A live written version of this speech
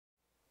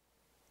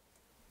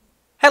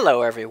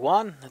Hello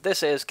everyone,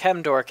 this is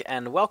Chemdork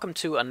and welcome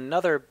to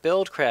another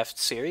Buildcraft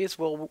series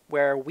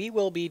where we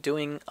will be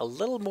doing a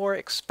little more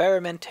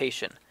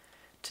experimentation.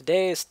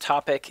 Today's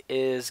topic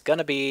is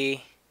gonna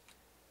be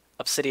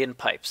obsidian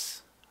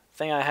pipes.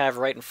 Thing I have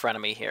right in front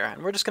of me here,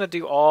 and we're just gonna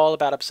do all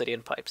about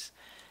obsidian pipes.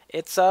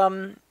 It's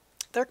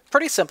they're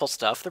pretty simple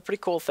stuff, they're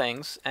pretty cool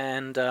things,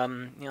 and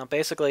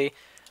basically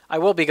I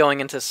will be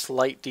going into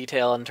slight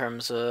detail in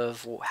terms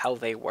of how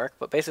they work,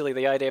 but basically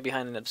the idea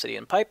behind an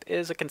obsidian pipe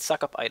is it can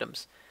suck up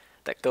items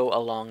that go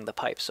along the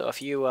pipe. So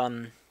if you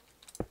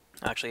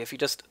if you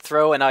just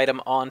throw an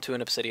item onto an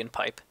obsidian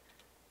pipe,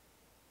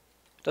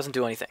 it doesn't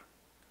do anything.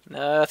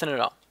 Nothing at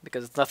all,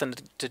 because it's nothing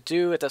to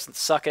do. It doesn't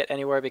suck it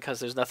anywhere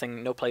because there's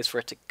no place for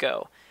it to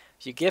go.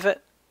 If you give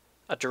it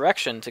a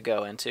direction to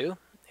go into,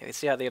 you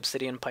see how the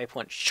obsidian pipe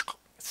went, it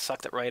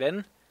sucked it right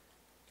in.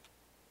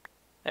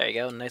 There you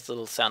go, nice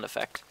little sound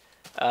effect.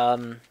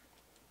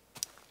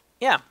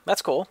 Yeah,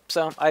 that's cool.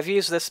 So I've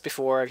used this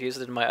before. I've used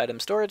it in my item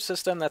storage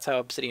system. That's how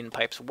obsidian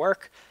pipes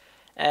work.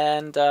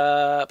 And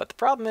but the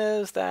problem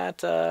is that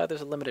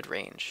there's a limited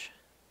range.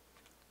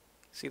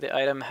 See, the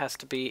item has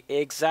to be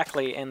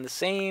exactly in the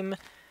same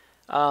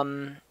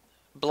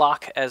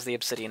block as the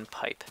obsidian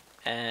pipe.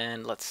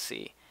 And let's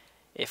see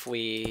if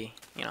we,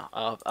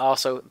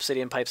 also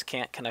obsidian pipes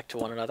can't connect to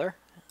one another,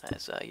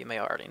 as you may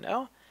already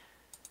know.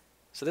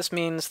 So this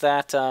means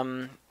that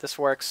this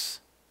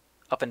works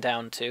up and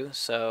down too,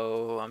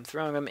 so I'm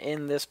throwing them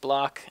in this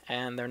block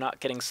and they're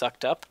not getting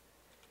sucked up.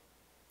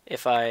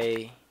 If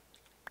I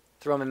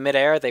throw them in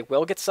midair, they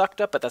will get sucked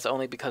up, but that's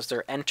only because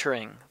they're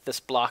entering this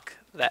block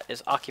that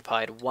is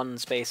occupied one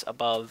space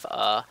above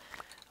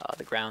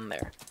the ground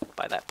there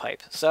by that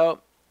pipe. So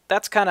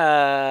that's kind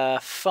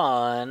of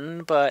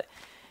fun, but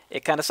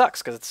it kind of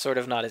sucks because it's sort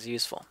of not as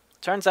useful.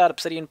 Turns out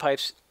obsidian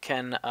pipes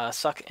can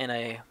suck in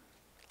a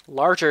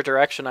larger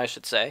direction, I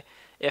should say,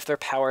 if they're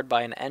powered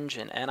by an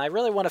engine. And I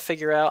really want to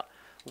figure out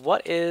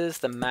what is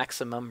the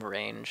maximum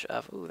range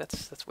of, ooh,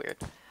 that's weird,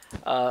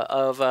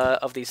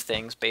 of these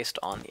things based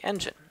on the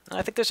engine. And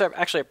I think there's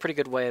actually a pretty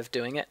good way of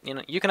doing it.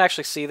 You can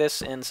actually see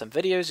this in some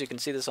videos, you can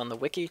see this on the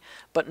wiki,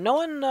 but no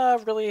one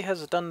really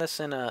has done this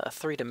in a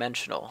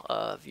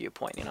three-dimensional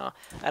viewpoint,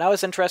 And I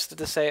was interested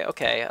to say,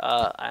 okay,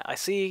 I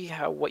see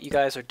what you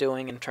guys are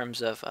doing in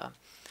terms of,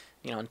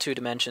 in 2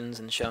 dimensions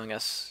and showing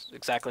us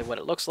exactly what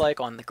it looks like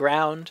on the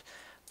ground.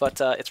 But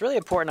it's really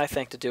important, I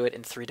think, to do it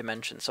in 3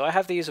 dimensions. So I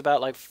have these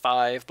about like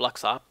 5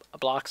 blocks up,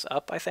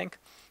 I think.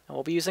 And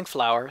we'll be using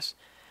flowers.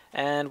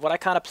 And what I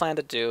kind of plan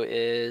to do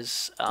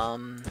is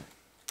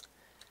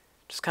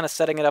just kind of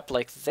setting it up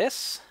like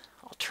this.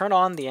 I'll turn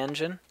on the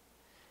engine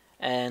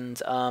and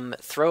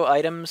throw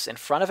items in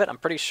front of it. I'm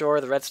pretty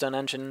sure the redstone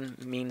engine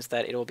means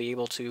that it'll be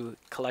able to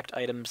collect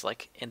items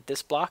like in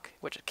this block,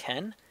 which it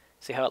can.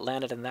 See how it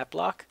landed in that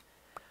block?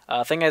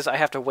 Thing is, I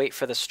have to wait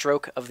for the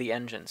stroke of the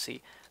engine.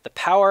 See, the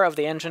power of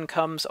the engine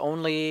comes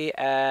only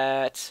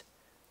at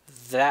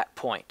that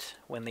point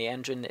when the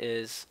engine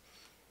is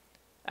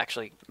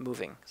actually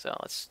moving. So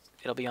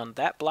it'll be on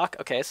that block.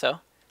 Okay,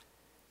 so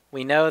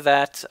we know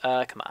that,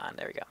 come on,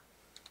 there we go.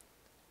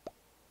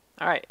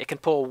 All right, it can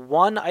pull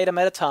 1 item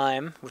at a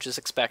time, which is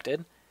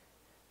expected,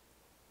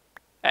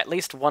 at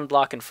least 1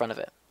 block in front of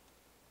it.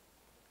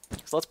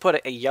 So let's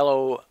put a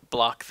yellow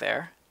block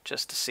there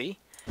just to see.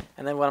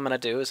 And then what I'm going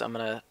to do is I'm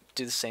going to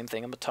do the same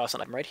thing. I'm going to toss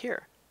an item right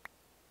here.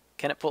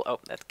 Can it pull... Oh,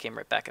 that came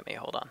right back at me.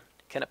 Hold on.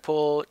 Can it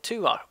pull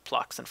 2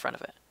 blocks in front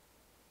of it?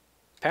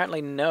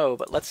 Apparently no,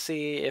 but let's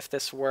see if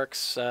this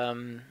works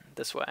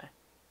this way.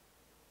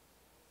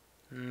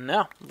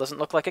 No, doesn't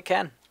look like it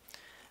can.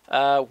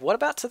 What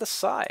about to the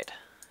side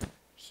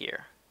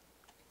here?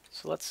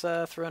 So let's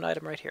throw an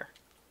item right here.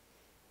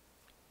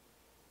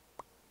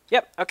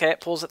 Yep, okay,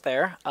 it pulls it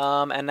there.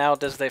 And now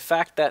does the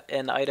fact that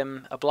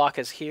a block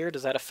is here,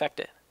 does that affect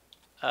it?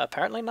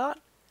 Apparently not.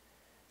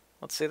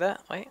 Let's see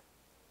that. Wait.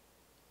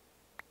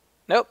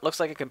 Nope, looks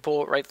like it can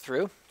pull it right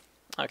through.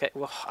 Okay,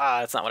 well,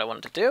 that's not what I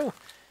wanted to do.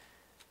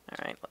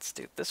 Alright, let's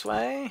do it this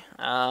way.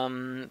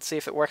 Let's see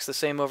if it works the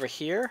same over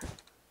here.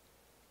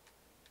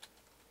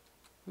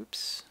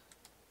 Oops.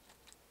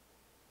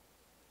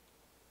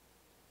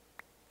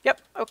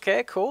 Yep,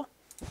 okay, cool.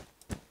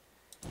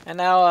 And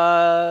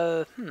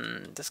now,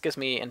 this gives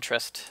me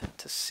interest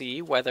to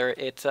see whether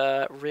it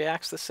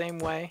reacts the same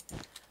way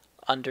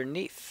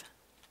underneath.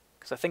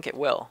 Because I think it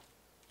will,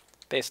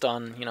 based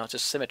on,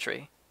 just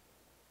symmetry.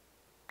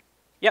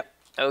 Yep,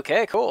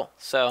 okay, cool.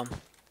 So,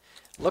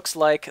 looks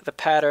like the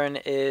pattern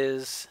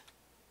is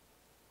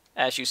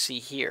as you see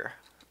here.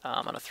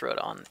 I'm going to throw it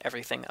on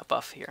everything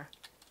above here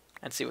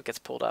and see what gets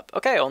pulled up.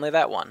 Okay, only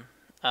that one.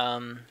 Let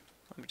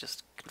me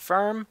just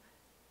confirm.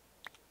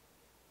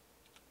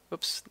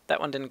 Oops,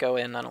 that one didn't go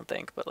in, I don't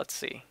think, but let's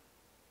see.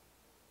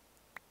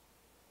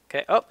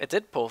 Okay, oh, it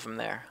did pull from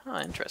there. Oh,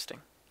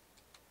 interesting.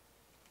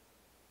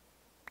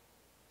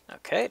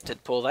 Okay, it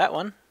did pull that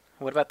one.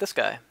 What about this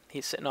guy?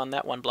 He's sitting on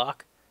that 1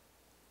 block.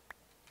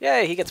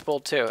 Yay, he gets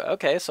pulled too.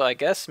 Okay, so I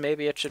guess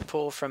maybe it should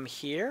pull from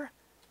here.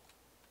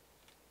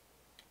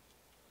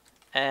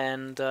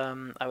 and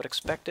I would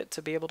expect it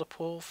to be able to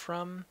pull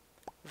from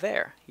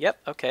there. Yep,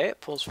 okay,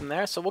 it pulls from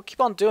there. So we'll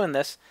keep on doing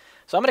this.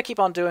 So I'm going to keep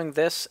on doing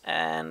this,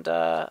 and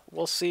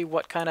we'll see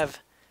what kind of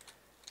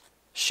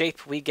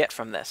shape we get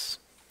from this.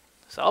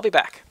 So I'll be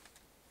back.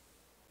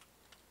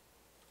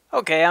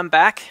 Okay, I'm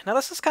back. Now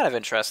this is kind of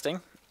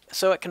interesting.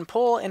 So it can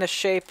pull in a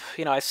shape,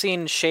 you know, I've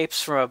seen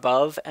shapes from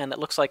above, and it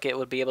looks like it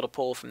would be able to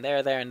pull from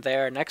there, there, and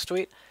there next to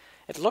it.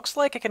 It looks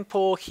like it can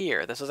pull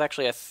here. This is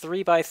actually a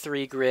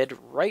 3x3 grid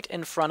right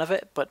in front of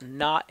it, but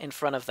not in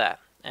front of that.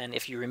 And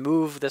if you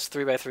remove this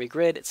 3x3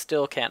 grid, it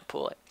still can't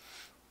pull it.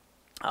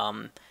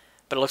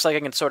 But it looks like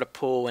it can sort of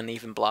pull when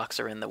even blocks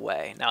are in the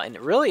way. Now, a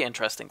really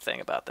interesting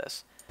thing about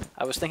this,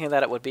 I was thinking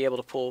that it would be able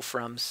to pull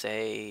from,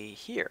 say,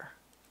 here.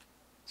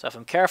 So if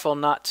I'm careful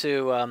not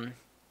to...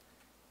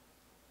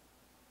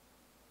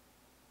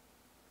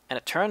 and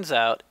it turns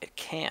out it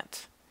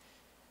can't.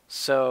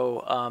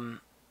 So,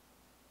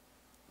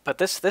 but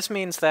this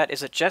means that,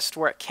 is it just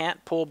where it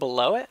can't pull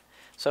below it?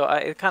 So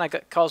it kind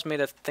of calls me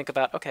to think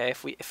about, okay,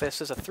 if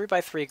this is a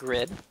 3x3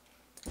 grid,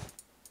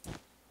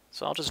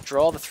 so I'll just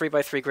draw the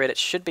 3x3 grid it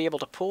should be able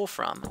to pull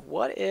from.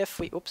 What if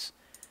we, oops,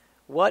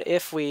 what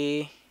if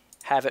we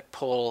have it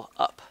pull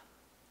up?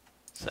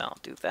 So I'll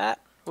do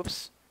that.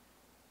 Whoops.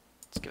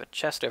 Let's give it a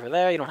chest over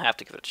there. You don't have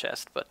to give it a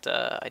chest, but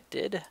I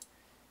did.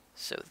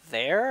 So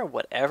there,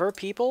 whatever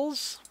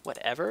peoples,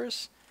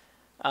 whatevers.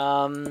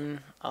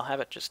 I'll have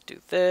it just do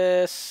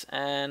this,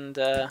 and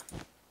yeah,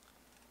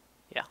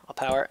 I'll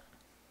power it.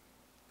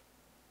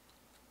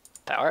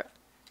 Power it.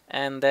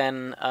 And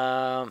then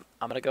I'm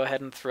going to go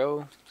ahead and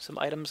throw some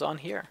items on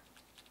here.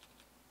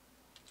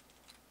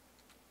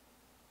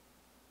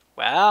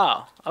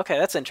 Wow, okay,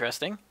 that's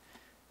interesting.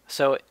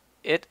 So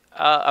it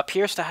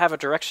appears to have a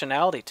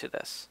directionality to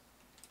this.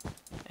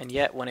 And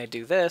yet when I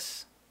do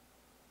this,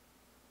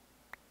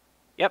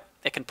 yep,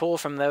 it can pull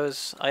from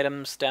those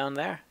items down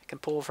there. It can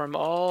pull from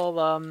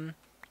all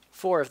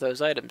 4 of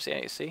those items,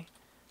 yeah, you see?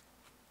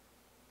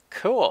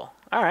 Cool.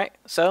 All right,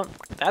 so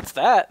that's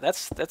that.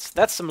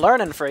 That's some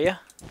learning for you.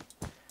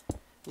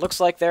 Looks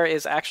like there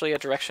is actually a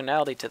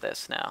directionality to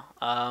this now.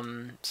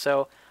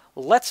 So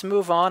let's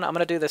move on. I'm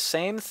going to do the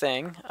same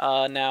thing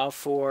now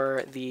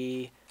for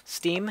the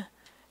steam,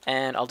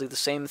 and I'll do the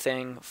same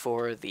thing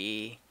for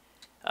the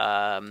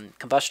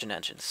combustion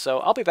engines. So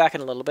I'll be back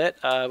in a little bit.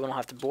 We won't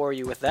have to bore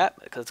you with that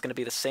because it's going to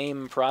be the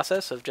same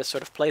process of just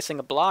sort of placing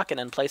a block and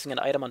then placing an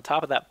item on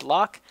top of that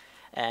block.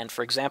 And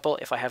for example,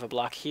 if I have a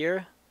block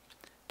here,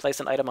 place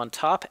an item on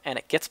top and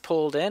it gets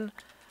pulled in,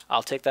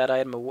 I'll take that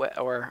item away,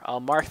 or I'll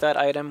mark that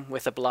item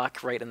with a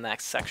block right in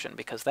that section,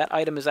 because that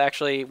item is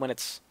actually, when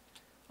it's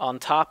on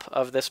top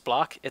of this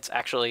block, it's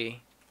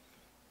actually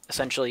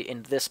essentially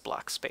in this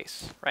block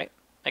space, right?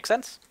 Make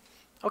sense?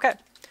 Okay,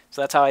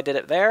 so that's how I did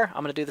it there.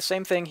 I'm going to do the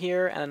same thing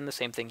here and the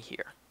same thing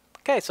here.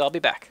 Okay, so I'll be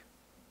back.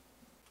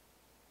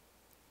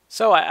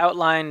 So I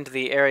outlined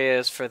the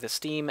areas for the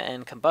steam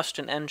and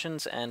combustion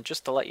engines, and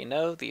just to let you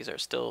know, these are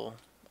still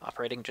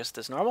operating just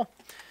as normal.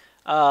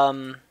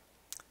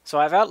 So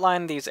I've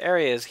outlined these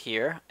areas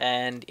here,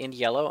 and in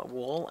yellow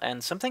wool,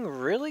 and something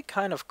really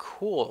kind of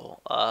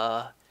cool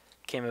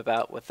came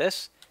about with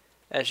this.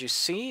 As you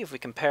see, if we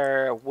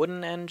compare a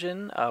wooden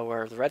engine,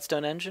 or the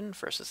redstone engine,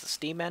 versus the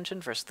steam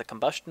engine, versus the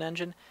combustion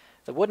engine,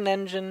 the wooden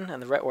engine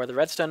and the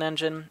redstone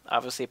engine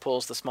obviously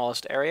pulls the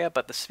smallest area,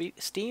 but the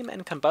steam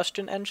and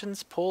combustion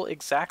engines pull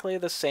exactly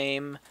the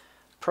same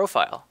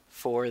profile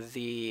for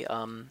the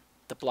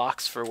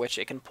blocks for which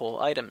it can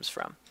pull items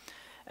from.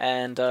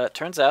 And it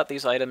turns out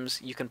these items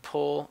you can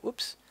pull,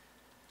 oops,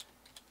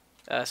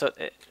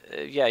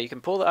 yeah, you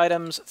can pull the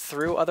items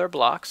through other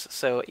blocks.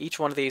 So each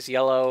one of these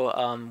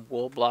yellow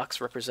wool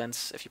blocks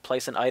represents, if you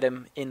place an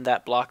item in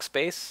that block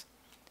space,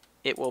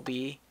 it will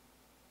be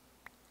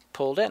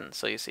pulled in.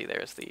 So you see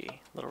there's the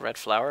little red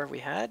flower we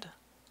had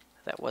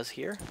that was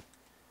here.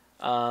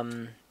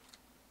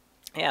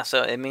 Yeah,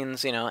 so it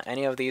means, you know,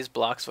 any of these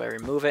blocks, if I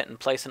remove it and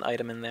place an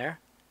item in there,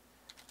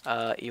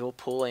 you will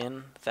pull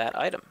in that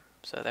item.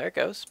 So there it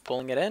goes,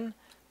 pulling it in.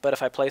 But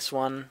if I place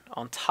one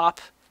on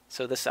top,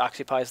 so this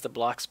occupies the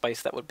block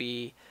space that would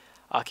be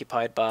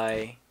occupied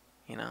by,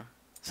 you know,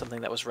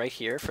 something that was right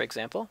here, for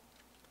example.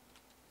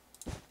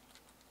 If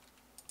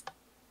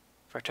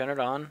I turn it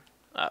on,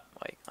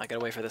 wait, I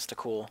gotta wait for this to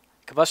cool.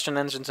 Combustion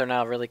engines are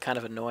now really kind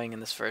of annoying in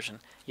this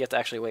version. You have to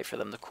actually wait for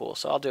them to cool,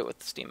 so I'll do it with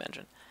the steam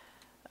engine.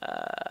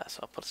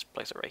 So I'll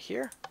place it right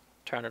here,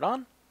 turn it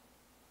on,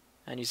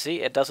 and you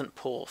see it doesn't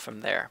pull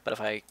from there. But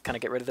if I kind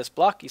of get rid of this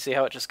block, you see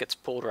how it just gets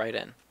pulled right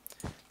in.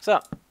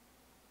 So,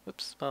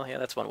 oops, well, yeah,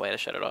 that's one way to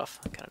shut it off.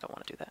 I kind of don't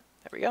want to do that.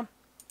 There we go.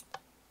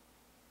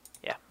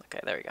 Yeah, okay,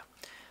 there we go.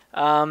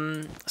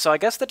 So I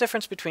guess the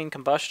difference between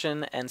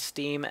combustion and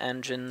steam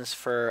engines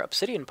for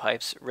Obsidian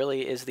pipes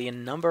really is the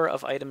number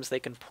of items they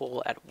can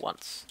pull at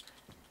once.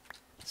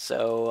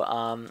 So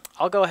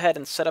I'll go ahead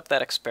and set up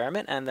that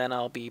experiment, and then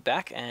I'll be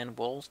back and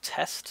we'll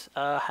test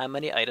how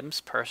many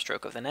items per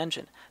stroke of an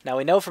engine. Now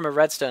we know from a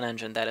redstone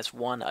engine that it's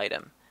 1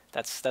 item.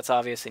 That's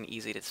obvious and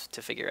easy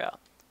to figure out.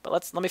 But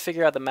let me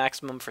figure out the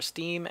maximum for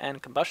steam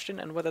and combustion,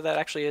 and whether that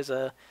actually is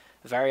a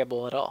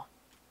variable at all.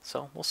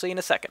 So we'll see in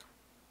a second.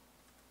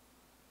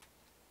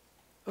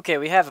 Okay,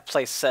 we have a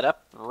place set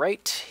up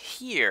right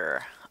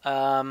here. We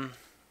have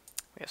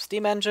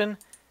steam engine,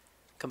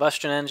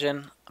 combustion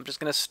engine. I'm just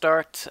going to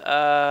start,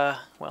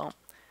 well,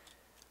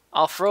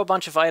 I'll throw a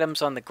bunch of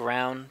items on the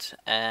ground,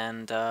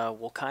 and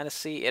we'll kind of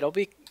see. It'll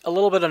be a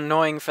little bit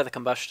annoying for the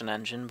combustion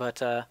engine, but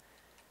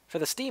for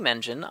the steam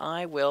engine,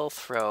 I will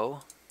throw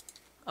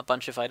a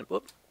bunch of items.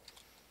 Whoop.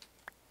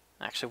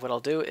 Actually, what I'll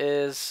do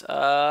is,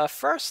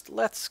 first,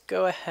 let's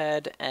go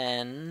ahead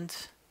and,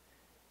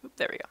 oop,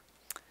 there we go,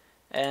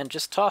 and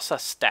just toss a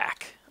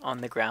stack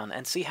on the ground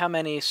and see how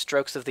many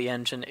strokes of the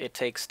engine it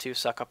takes to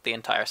suck up the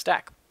entire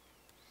stack.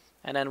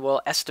 And then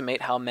we'll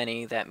estimate how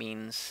many that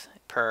means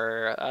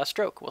per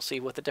stroke. We'll see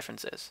what the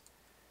difference is.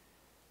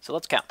 So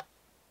let's count.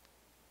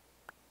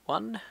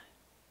 1,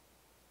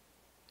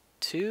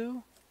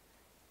 2,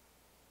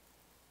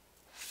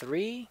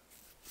 3,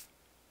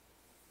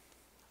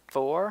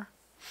 4,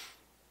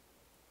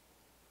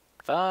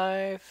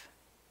 5,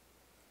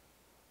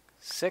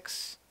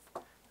 6.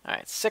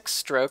 Alright, 6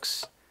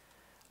 strokes.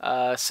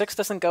 6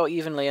 doesn't go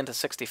evenly into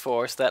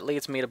 64, so that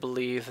leads me to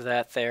believe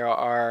that there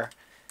are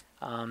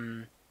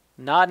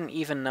not an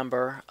even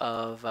number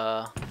of,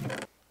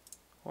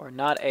 or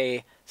not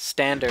a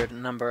standard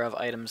number of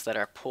items that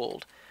are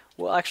pulled.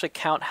 We'll actually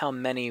count how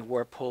many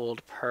were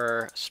pulled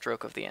per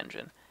stroke of the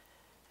engine.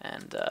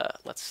 And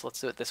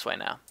let's do it this way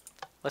now.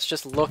 Let's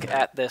just look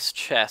at this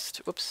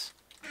chest, whoops,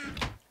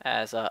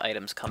 as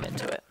items come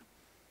into it.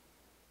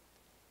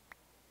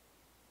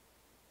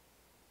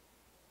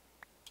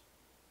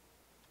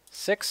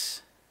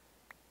 Six,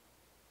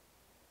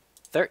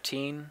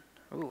 13,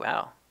 ooh,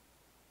 wow,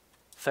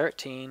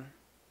 13,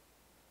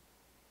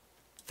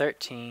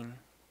 13,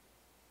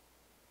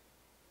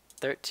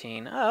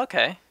 13, oh,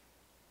 okay.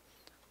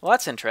 Well,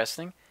 that's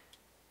interesting.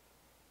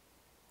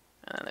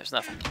 There's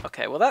nothing.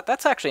 Okay, well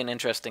that's actually an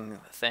interesting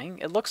thing.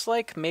 It looks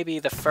like maybe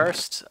the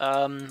first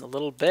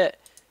little bit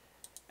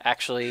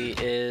actually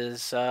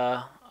is,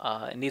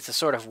 it needs to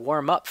sort of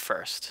warm up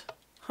first.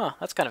 Huh,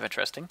 that's kind of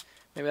interesting.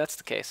 Maybe that's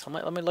the case.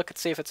 Let me look and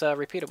see if it's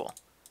repeatable.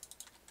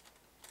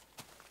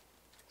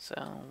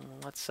 So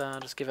let's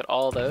just give it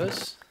all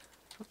those.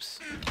 Oops.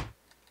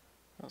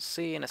 We'll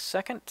see in a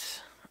second.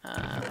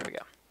 There we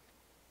go.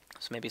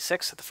 So maybe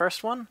 6 at the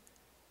first one.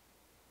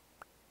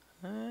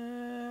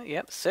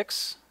 Yep,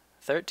 6.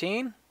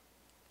 13.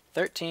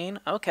 13.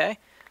 Okay.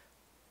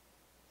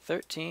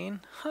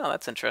 13. Huh,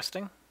 that's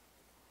interesting.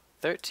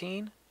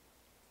 13.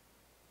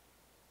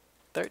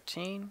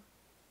 13.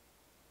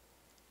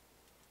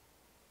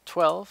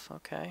 12.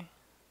 Okay.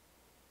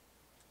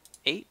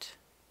 8.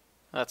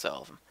 That's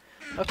all of them.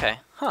 Okay.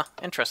 Huh,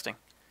 interesting.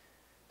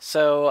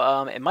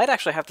 So it might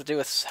actually have to do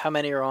with how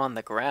many are on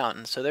the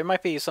ground. So there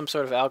might be some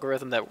sort of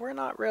algorithm that we're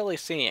not really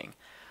seeing.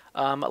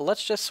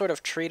 Let's just sort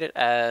of treat it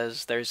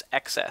as there's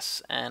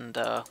excess, and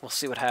we'll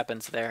see what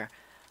happens there.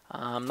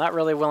 I'm not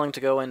really willing to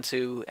go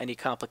into any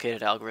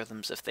complicated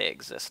algorithms if they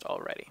exist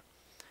already.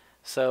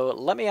 So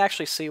let me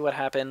actually see what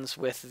happens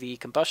with the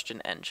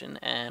combustion engine,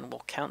 and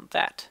we'll count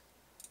that.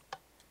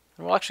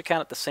 And we'll actually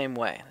count it the same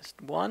way.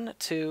 1,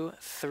 2,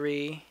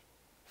 3,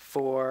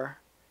 4,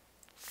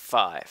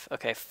 5.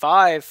 Okay,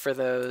 5 for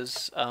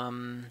those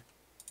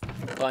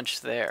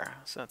bunch there.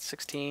 So that's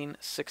 16,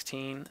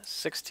 16,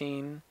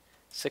 16,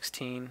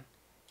 16,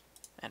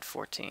 and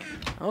 14.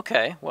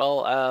 Okay,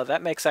 well,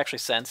 that makes actually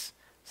sense.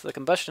 So the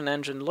combustion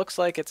engine looks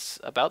like it's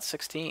about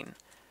 16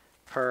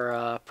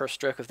 per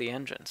stroke of the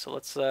engine. So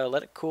let's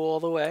let it cool all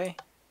the way.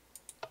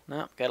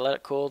 Nope, gotta let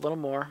it cool a little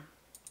more.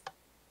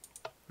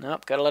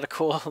 Nope, gotta let it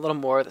cool a little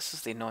more. This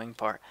is the annoying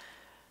part.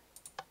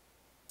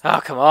 Oh,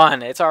 come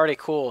on, it's already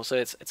cool. So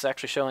it's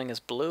actually showing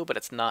as blue, but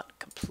it's not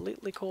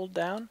completely cooled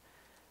down.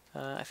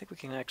 I think we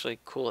can actually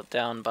cool it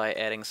down by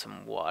adding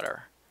some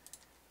water.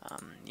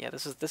 Yeah,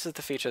 this is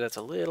the feature that's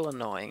a little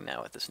annoying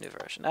now with this new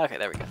version. Okay,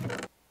 there we go.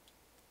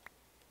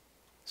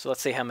 So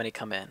let's see how many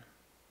come in.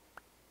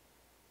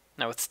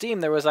 Now with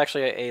Steam there was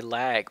actually a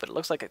lag, but it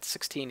looks like it's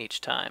 16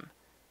 each time.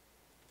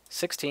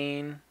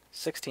 16,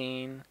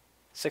 16,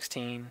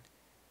 16,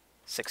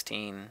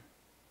 16.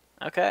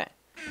 Okay.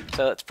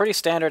 So it's pretty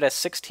standard as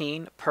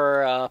 16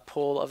 per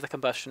pull of the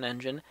combustion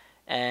engine,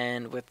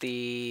 and with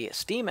the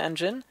steam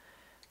engine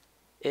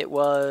it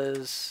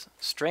was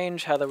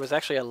strange how there was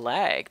actually a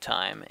lag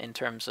time in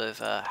terms of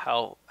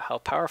how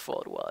powerful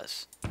it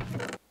was.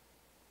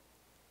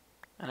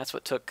 And that's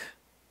what took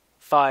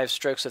 5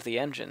 strokes of the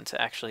engine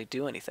to actually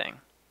do anything.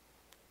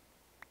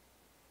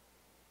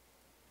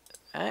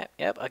 Alright,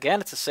 yep,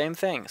 again it's the same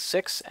thing.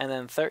 6 and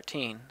then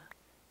 13.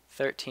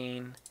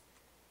 13,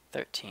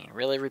 13.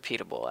 Really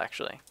repeatable,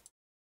 actually.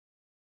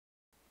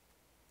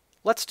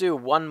 Let's do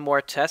one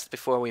more test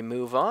before we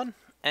move on.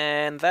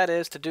 And that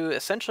is to do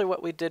essentially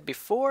what we did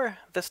before.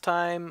 This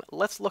time,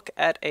 let's look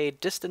at a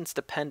distance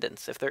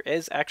dependence, if there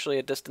is actually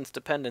a distance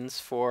dependence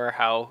for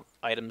how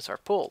items are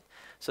pulled.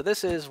 So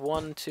this is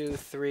 1, 2,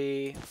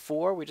 3,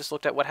 4. We just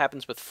looked at what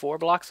happens with 4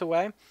 blocks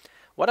away.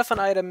 What if an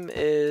item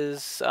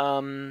is,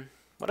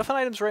 what if an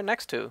item's right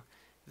next to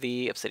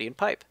the obsidian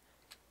pipe?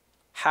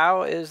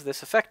 how is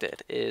this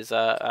affected? Is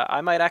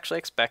I might actually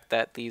expect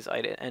that these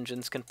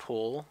engines can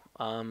pull,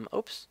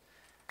 oops,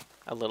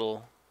 a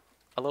little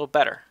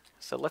better.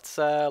 So let's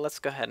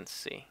go ahead and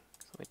see.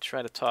 So we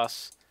try to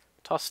toss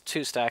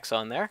 2 stacks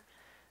on there,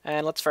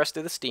 and let's first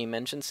do the steam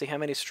engine, see how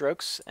many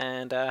strokes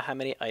and how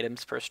many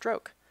items per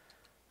stroke.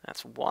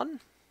 That's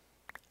 1,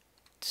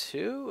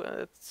 2.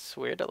 It's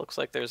weird. It looks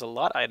like there's a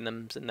lot of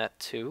items in that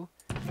 2.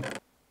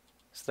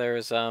 So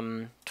there's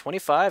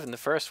 25 in the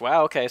first.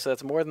 Wow, okay, so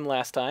that's more than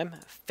last time.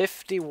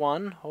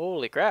 51.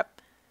 Holy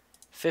crap.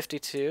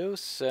 52.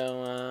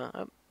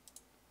 So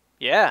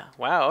yeah,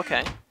 wow,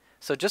 okay.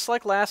 So just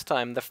like last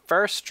time, the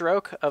first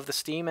stroke of the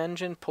steam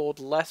engine pulled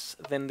less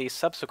than the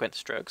subsequent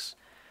strokes,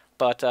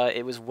 but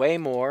it was way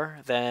more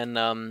than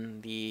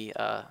the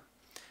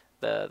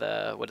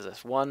what is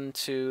this? 1,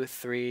 2,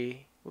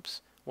 3.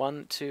 Whoops.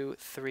 1, 2,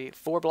 3,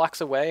 4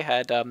 blocks away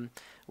had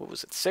what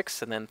was it?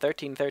 6, and then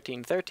 13,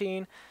 13,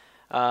 13.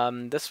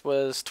 This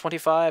was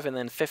 25, and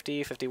then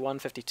 50, 51,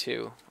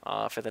 52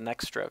 for the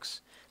next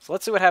strokes. So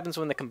let's see what happens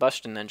when the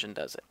combustion engine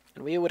does it.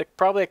 And we would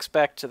probably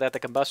expect that the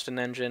combustion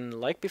engine,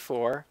 like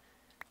before,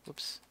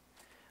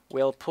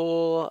 will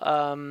pull.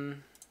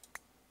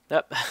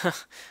 Yep.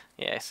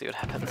 Yeah, I see what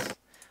happens.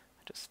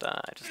 I just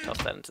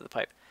tossed that into the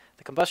pipe.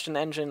 The combustion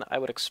engine, I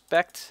would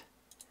expect,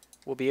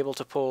 will be able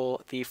to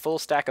pull the full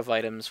stack of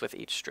items with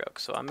each stroke.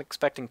 So I'm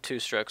expecting 2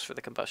 strokes for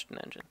the combustion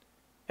engine.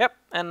 Yep,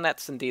 and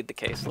that's indeed the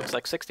case. Looks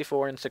like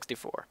 64 and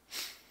 64.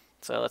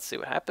 So let's see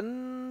what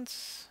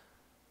happens.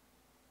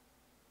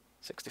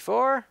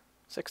 64,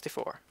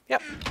 64.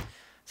 Yep.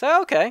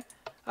 So, okay.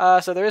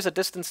 So there is a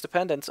distance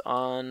dependence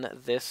on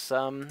this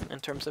in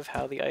terms of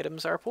how the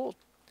items are pulled.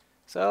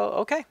 So,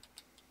 okay.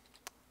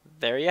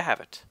 There you have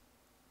it.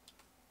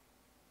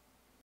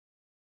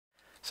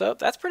 So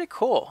that's pretty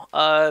cool.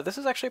 This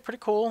is actually a pretty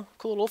cool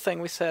little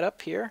thing we set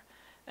up here.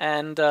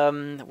 And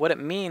what it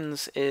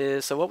means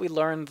is, so what we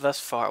learned thus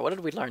far, what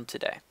did we learn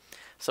today?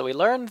 So we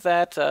learned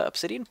that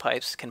Obsidian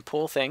pipes can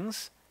pull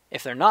things.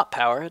 If they're not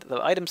powered,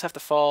 the items have to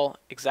fall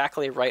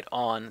exactly right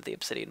on the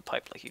Obsidian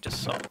pipe like you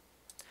just saw.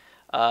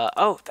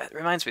 Oh, that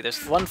reminds me,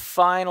 there's one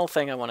final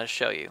thing I want to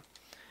show you.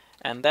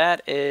 And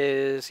that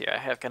is, here,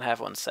 I can have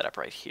one set up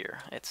right here.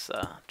 It's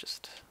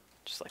just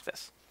like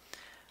this.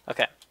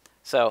 Okay,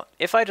 so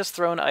if I just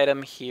throw an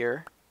item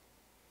here,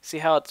 see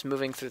how it's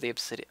moving through the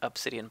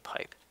obsidian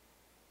pipe.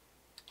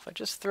 If I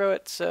just throw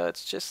it so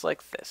it's just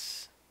like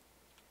this.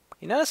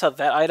 You notice how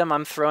that item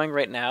I'm throwing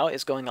right now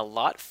is going a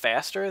lot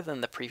faster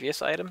than the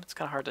previous item? It's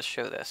kind of hard to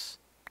show this.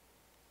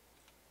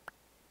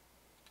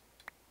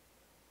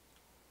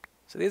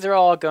 So these are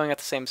all going at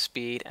the same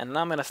speed, and then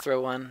I'm going to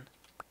throw one.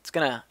 It's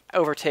going to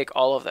overtake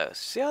all of those.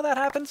 See how that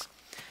happens?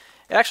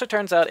 It actually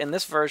turns out in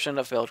this version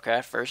of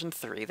Buildcraft, version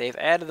 3, they've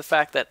added the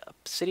fact that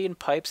obsidian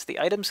pipes, the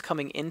items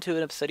coming into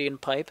an obsidian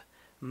pipe,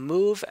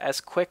 move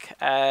as quick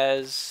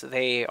as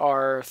they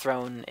are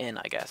thrown in,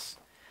 I guess,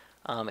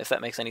 if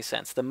that makes any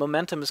sense. The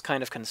momentum is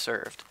kind of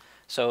conserved.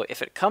 So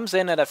if it comes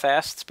in at a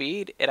fast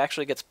speed, it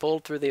actually gets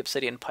pulled through the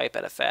obsidian pipe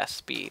at a fast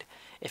speed.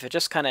 If it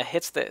just kind of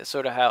hits the,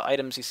 sort of how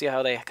items, you see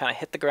how they kind of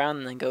hit the ground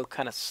and then go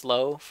kind of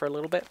slow for a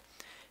little bit?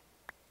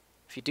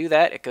 If you do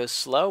that, it goes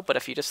slow, but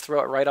if you just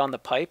throw it right on the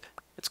pipe,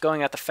 it's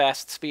going at the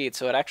fast speed,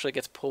 so it actually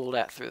gets pulled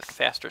at through the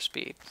faster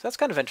speed. So that's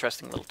kind of an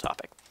interesting little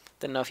topic.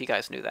 Didn't know if you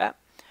guys knew that.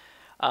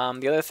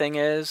 The other thing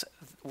is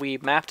we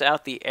mapped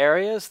out the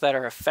areas that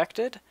are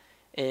affected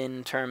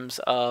in terms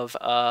of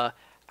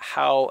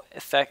how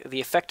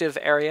the effective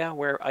area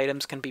where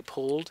items can be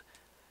pulled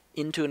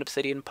into an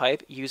obsidian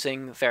pipe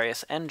using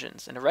various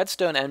engines. In a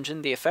redstone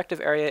engine, the effective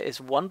area is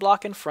 1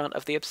 block in front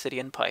of the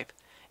obsidian pipe,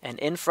 and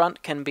in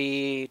front can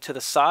be to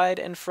the side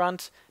in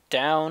front,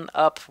 down,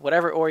 up,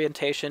 whatever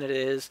orientation it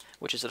is,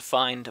 which is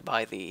defined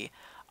by the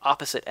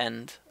opposite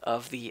end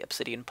of the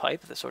obsidian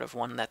pipe, the sort of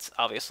one that's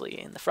obviously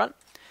in the front.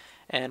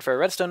 And for a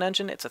redstone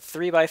engine, it's a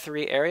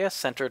 3x3 area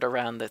centered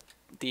around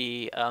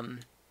the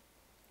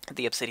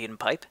obsidian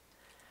pipe.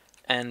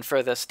 And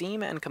for the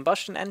steam and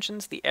combustion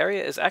engines, the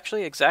area is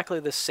actually exactly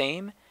the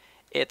same.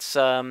 It's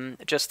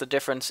just the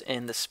difference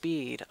in the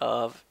speed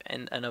of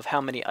and of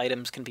how many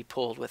items can be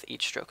pulled with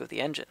each stroke of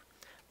the engine.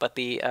 But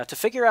to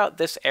figure out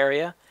this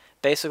area,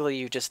 basically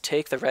you just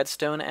take the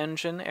redstone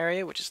engine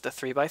area, which is the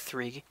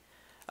 3x3,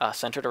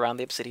 centered around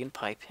the obsidian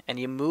pipe, and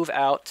you move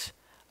out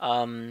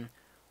 1,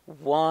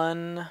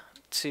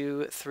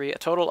 2, 3, a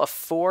total of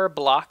 4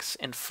 blocks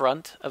in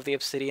front of the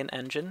obsidian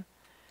engine,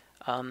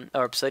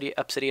 or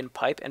obsidian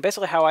pipe. And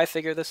basically how I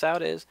figure this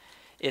out is,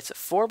 it's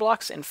 4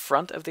 blocks in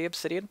front of the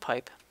obsidian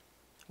pipe,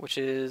 which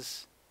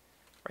is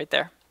right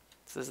there.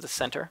 This is the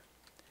center.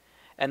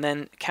 And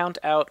then count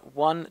out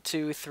 1,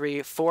 2,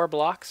 3, 4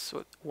 blocks.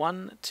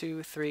 1,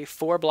 2, 3,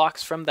 4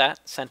 blocks from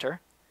that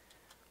center.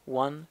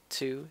 1,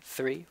 2,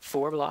 3,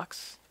 4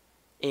 blocks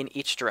in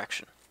each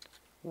direction.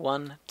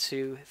 1,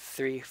 2,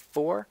 3,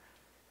 4.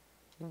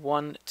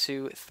 1,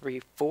 2,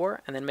 3,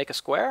 4, and then make a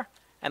square,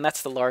 and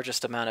that's the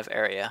largest amount of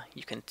area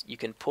you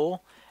can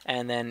pull.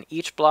 And then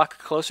each block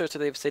closer to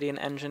the obsidian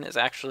engine is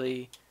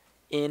actually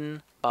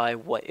in by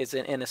what is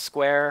in a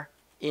square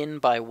in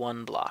by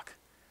 1 block.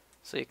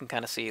 So you can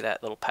kind of see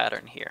that little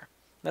pattern here.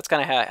 That's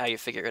kind of how you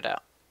figure it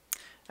out.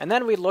 And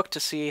then we look to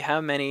see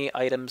how many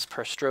items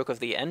per stroke of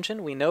the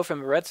engine. We know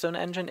from a redstone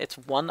engine it's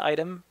 1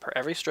 item per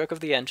every stroke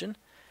of the engine.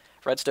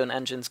 Redstone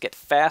engines get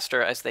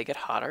faster as they get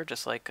hotter,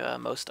 just like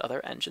most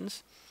other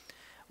engines.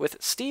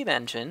 With steam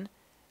engine,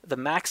 the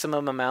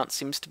maximum amount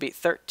seems to be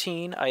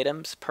 13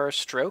 items per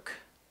stroke.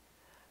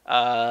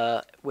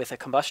 With a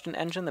combustion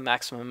engine, the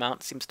maximum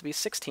amount seems to be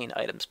 16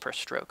 items per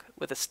stroke.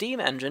 With a steam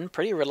engine,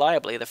 pretty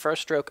reliably, the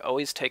first stroke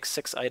always takes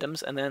 6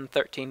 items and then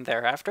 13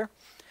 thereafter.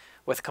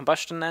 With a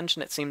combustion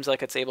engine, it seems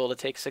like it's able to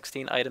take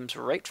 16 items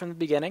right from the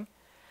beginning,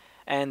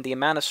 and the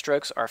amount of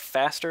strokes are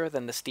faster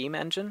than the steam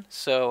engine,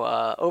 so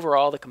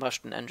overall the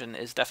combustion engine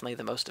is definitely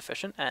the most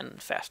efficient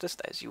and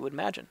fastest, as you would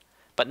imagine,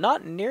 but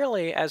not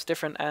nearly as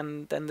different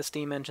than the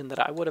steam engine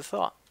that I would have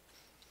thought.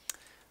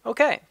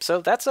 Okay,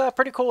 so that's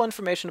pretty cool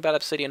information about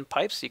obsidian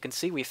pipes. You can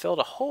see we filled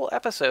a whole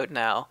episode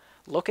now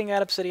looking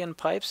at obsidian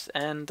pipes,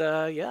 and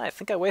yeah, I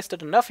think I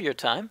wasted enough of your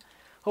time.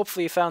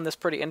 Hopefully you found this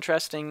pretty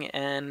interesting,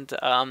 and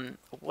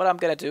what I'm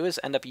going to do is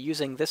end up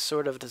using this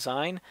sort of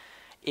design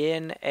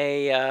in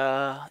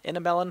a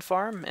melon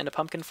farm, in a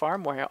pumpkin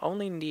farm, where I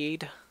only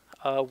need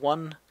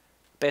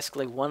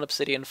basically one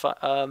obsidian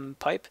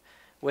pipe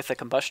with a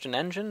combustion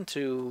engine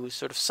to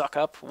sort of suck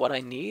up what I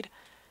need.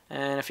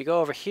 And if you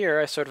go over here,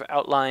 I sort of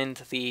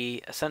outlined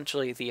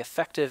essentially the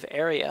effective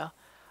area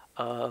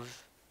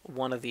of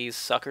one of these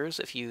suckers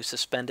if you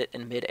suspend it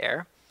in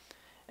midair.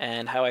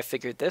 And how I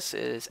figured this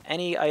is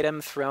any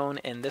item thrown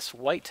in this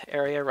white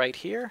area right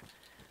here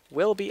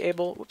will be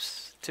able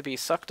to be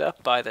sucked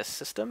up by this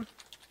system.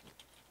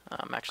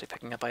 I'm actually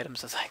picking up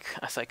items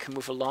as I can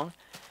move along.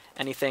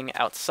 Anything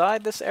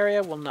outside this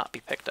area will not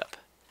be picked up.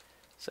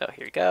 So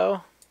here we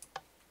go.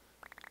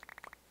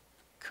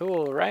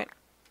 Cool, right?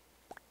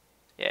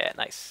 Yeah,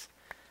 nice.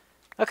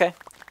 Okay,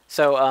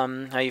 so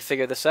how you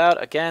figure this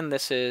out, again,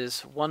 this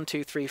is 1,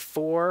 2, 3,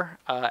 4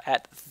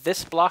 at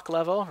this block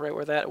level, right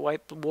where that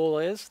white wool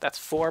is. That's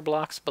 4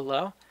 blocks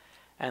below.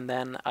 And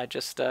then I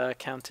just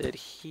counted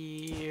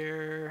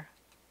here.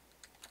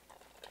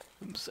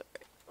 Oops,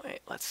 wait,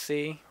 let's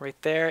see. Right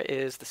there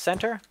is the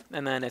center.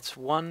 And then it's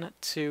 1,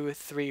 2,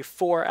 3,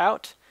 4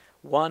 out.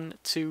 1,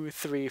 2,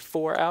 3,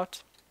 4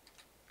 out.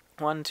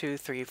 1, 2,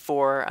 3,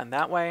 4 and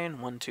that way,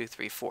 and 1, 2,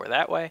 3, 4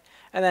 that way,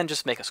 and then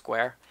just make a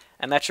square.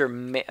 And that's your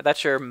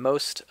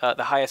most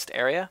the highest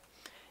area.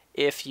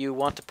 If you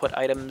want to put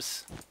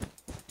items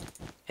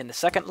in the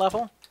second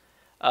level,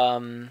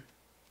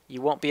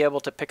 you won't be able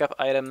to pick up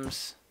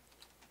items,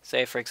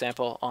 say for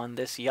example on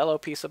this yellow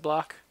piece of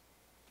block.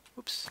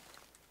 Oops.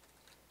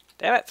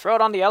 Damn it! Throw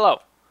it on the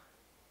yellow.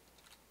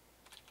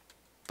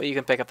 But you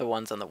can pick up the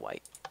ones on the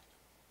white.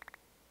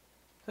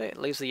 So it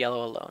leaves the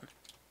yellow alone.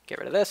 Get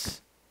rid of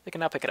this. You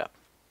can now pick it up.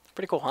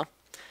 Pretty cool, huh?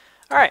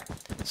 Alright,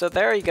 so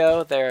there you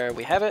go. There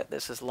we have it.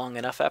 This is a long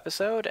enough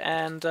episode,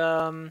 and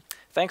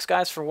thanks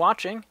guys for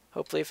watching.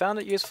 Hopefully you found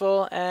it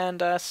useful,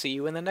 and see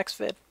you in the next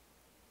vid.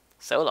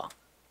 So long.